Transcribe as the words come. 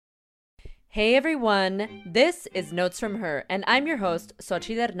Hey everyone, this is Notes from Her, and I'm your host,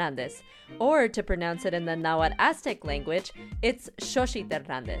 Xochitl Hernandez, or to pronounce it in the Nahuatl Aztec language, it's Xochitl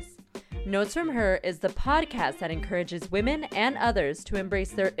Hernandez. Notes from Her is the podcast that encourages women and others to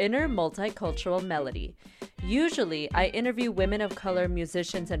embrace their inner multicultural melody. Usually, I interview women of color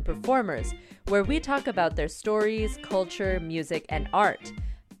musicians and performers, where we talk about their stories, culture, music, and art.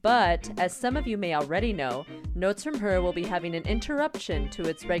 But, as some of you may already know, Notes from Her will be having an interruption to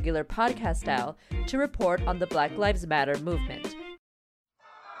its regular podcast style to report on the Black Lives Matter movement.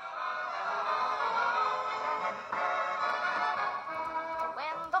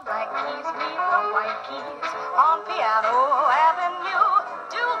 When the black keys meet the white keys on Piano Avenue,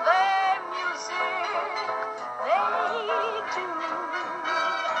 do their music, they do.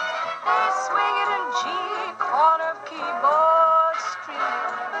 They swing it in G, corner keyboard street.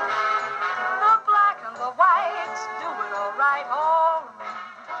 The black and the whites do it all right, all right.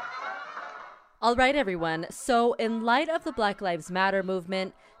 All right, everyone. So, in light of the Black Lives Matter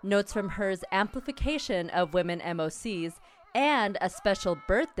movement, Notes from Her's amplification of women MOCs, and a special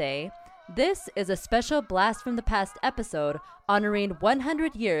birthday, this is a special Blast from the Past episode honoring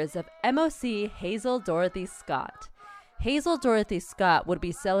 100 years of MOC Hazel Dorothy Scott. Hazel Dorothy Scott would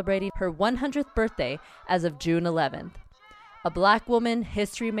be celebrating her 100th birthday as of June 11th. A black woman,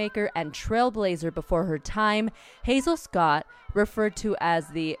 history maker, and trailblazer before her time, Hazel Scott, referred to as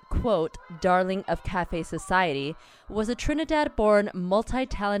the, quote, darling of cafe society, was a Trinidad-born,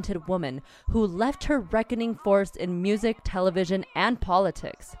 multi-talented woman who left her reckoning force in music, television, and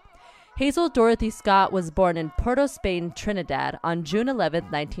politics. Hazel Dorothy Scott was born in Puerto Spain, Trinidad, on June 11,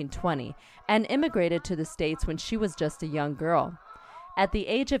 1920, and immigrated to the States when she was just a young girl. At the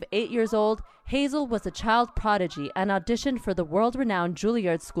age of 8 years old, Hazel was a child prodigy and auditioned for the world-renowned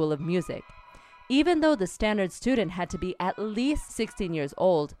Juilliard School of Music. Even though the standard student had to be at least 16 years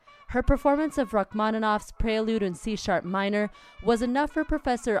old, her performance of Rachmaninoff's Prelude in C-sharp minor was enough for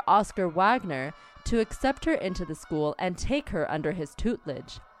Professor Oscar Wagner to accept her into the school and take her under his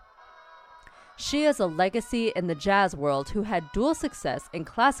tutelage. She is a legacy in the jazz world who had dual success in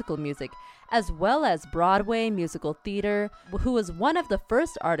classical music as well as Broadway musical theater, who was one of the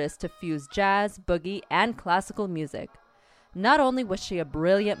first artists to fuse jazz, boogie, and classical music. Not only was she a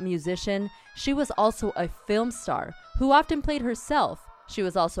brilliant musician, she was also a film star who often played herself. She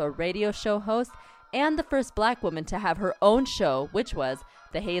was also a radio show host and the first black woman to have her own show, which was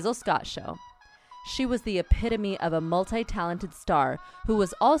The Hazel Scott Show. She was the epitome of a multi-talented star who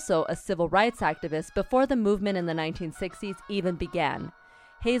was also a civil rights activist before the movement in the 1960s even began.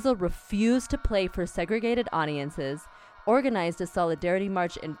 Hazel refused to play for segregated audiences, organized a solidarity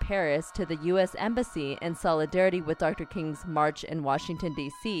march in Paris to the U.S. Embassy in solidarity with Dr. King's march in Washington,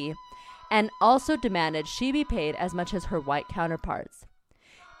 D.C., and also demanded she be paid as much as her white counterparts.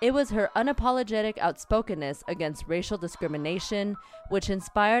 It was her unapologetic outspokenness against racial discrimination which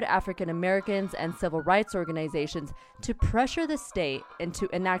inspired African Americans and civil rights organizations to pressure the state into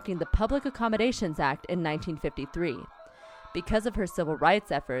enacting the Public Accommodations Act in 1953. Because of her civil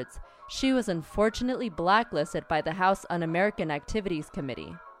rights efforts, she was unfortunately blacklisted by the House Un-American Activities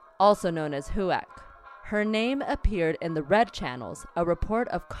Committee, also known as HUAC. Her name appeared in the Red Channels, a report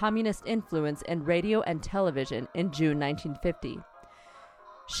of communist influence in radio and television, in June 1950.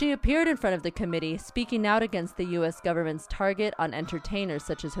 She appeared in front of the committee, speaking out against the U.S. government's target on entertainers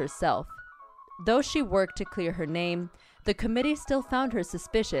such as herself. Though she worked to clear her name, the committee still found her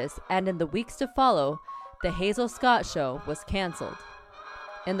suspicious, and in the weeks to follow, The Hazel Scott Show was canceled.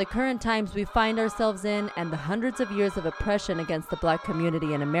 In the current times we find ourselves in, and the hundreds of years of oppression against the black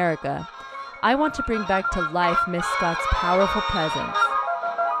community in America, I want to bring back to life Miss Scott's powerful presence.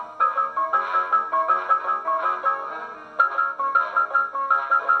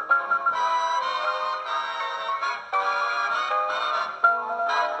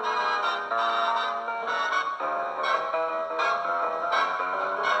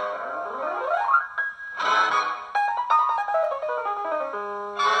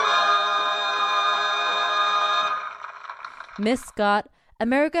 Miss Scott,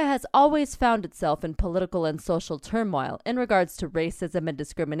 America has always found itself in political and social turmoil in regards to racism and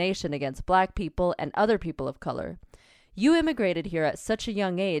discrimination against black people and other people of color. You immigrated here at such a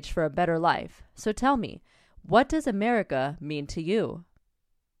young age for a better life. So tell me, what does America mean to you?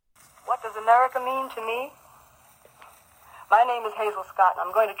 What does America mean to me? My name is Hazel Scott, and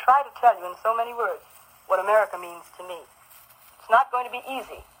I'm going to try to tell you in so many words what America means to me. It's not going to be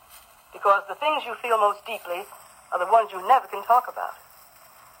easy, because the things you feel most deeply are the ones you never can talk about.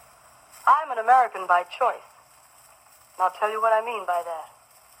 I'm an American by choice, and I'll tell you what I mean by that.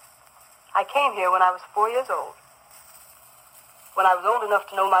 I came here when I was 4 years old. When I was old enough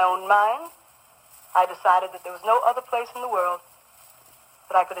to know my own mind, I decided that there was no other place in the world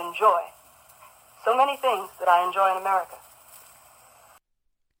that I could enjoy so many things that I enjoy in America.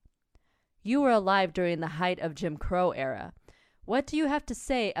 You were alive during the height of Jim Crow era. What do you have to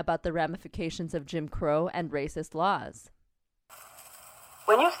say about the ramifications of Jim Crow and racist laws?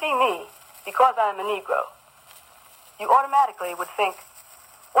 When you see me, because I am a Negro, you automatically would think,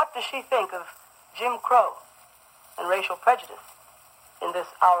 what does she think of Jim Crow and racial prejudice in this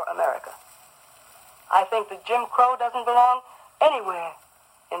our America? I think that Jim Crow doesn't belong anywhere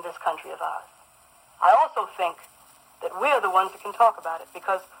in this country of ours. I also think that we are the ones that can talk about it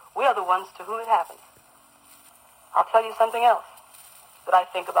because we are the ones to whom it happens. I'll tell you something else that I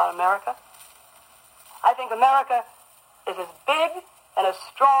think about America. I think America is as big and as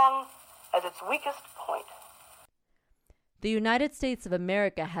strong as its weakest point. The United States of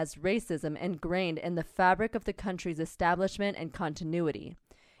America has racism ingrained in the fabric of the country's establishment and continuity.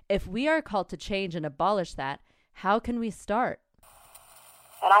 If we are called to change and abolish that, how can we start?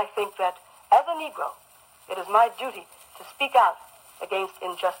 And I think that as a Negro, it is my duty to speak out against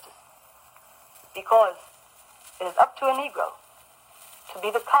injustice, because it is up to a Negro to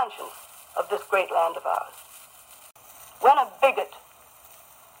be the conscience of this great land of ours. When a bigot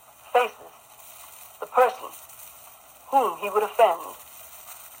faces the person whom he would offend,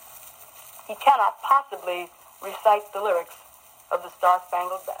 he cannot possibly recite the lyrics of the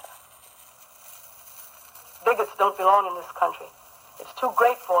Star-Spangled Banner. Bigots don't belong in this country. It's too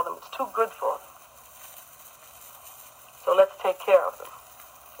great for them. It's too good for them. So let's take care of them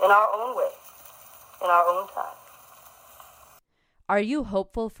in our own way, in our own time. Are you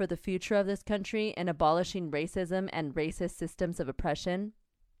hopeful for the future of this country in abolishing racism and racist systems of oppression?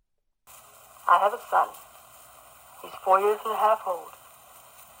 I have a son. He's 4 years and a half old.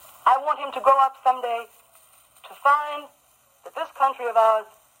 I want him to grow up someday to find that this country of ours,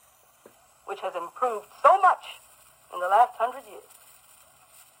 which has improved so much in the last 100 years,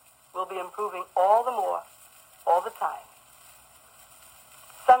 will be improving all the more, all the time.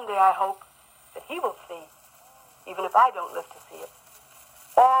 Someday I hope that he will see, even if I don't live to see it,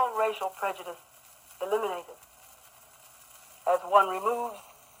 all racial prejudice eliminated as one removes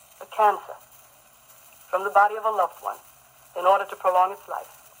a cancer from the body of a loved one in order to prolong its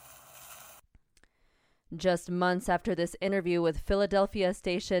life. Just months after this interview with Philadelphia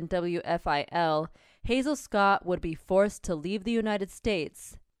station WFIL, Hazel Scott would be forced to leave the United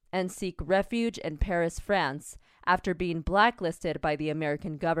States and seek refuge in Paris, France, after being blacklisted by the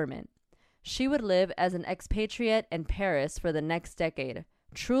American government. She would live as an expatriate in Paris for the next decade,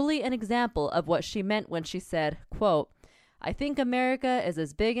 truly an example of what she meant when she said, quote, "I think America is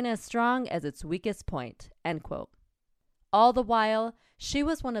as big and as strong as its weakest point," end quote. All the while, she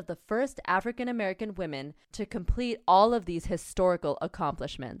was one of the first African-American women to complete all of these historical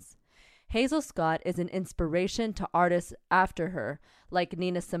accomplishments. Hazel Scott is an inspiration to artists after her, like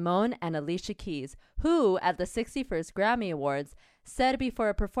Nina Simone and Alicia Keys, who, at the 61st Grammy Awards, said before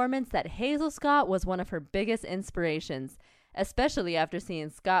a performance that Hazel Scott was one of her biggest inspirations, especially after seeing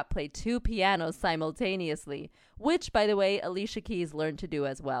Scott play 2 pianos simultaneously, which, by the way, Alicia Keys learned to do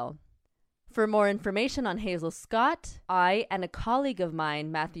as well. For more information on Hazel Scott, I and a colleague of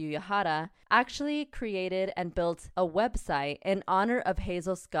mine, Matthew Yahara, actually created and built a website in honor of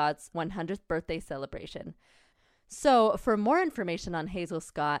Hazel Scott's 100th birthday celebration. So for more information on Hazel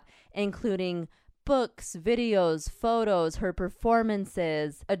Scott, including books, videos, photos, her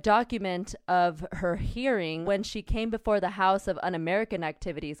performances, a document of her hearing when she came before the House of Un-American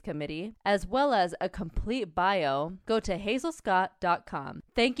Activities Committee, as well as a complete bio, go to hazelscott.com.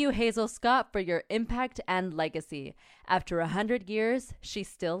 Thank you, Hazel Scott, for your impact and legacy. After 100 years, she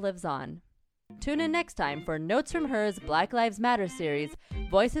still lives on. Tune in next time for Notes from Her's Black Lives Matter series,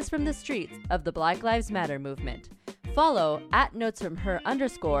 Voices from the Streets of the Black Lives Matter movement. Follow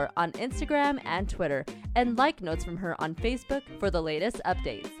 @NotesFromHer_ on Instagram and Twitter, and like Notes from Her on Facebook for the latest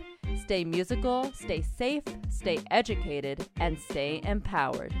updates. Stay musical, stay safe, stay educated, and stay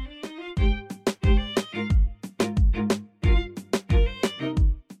empowered.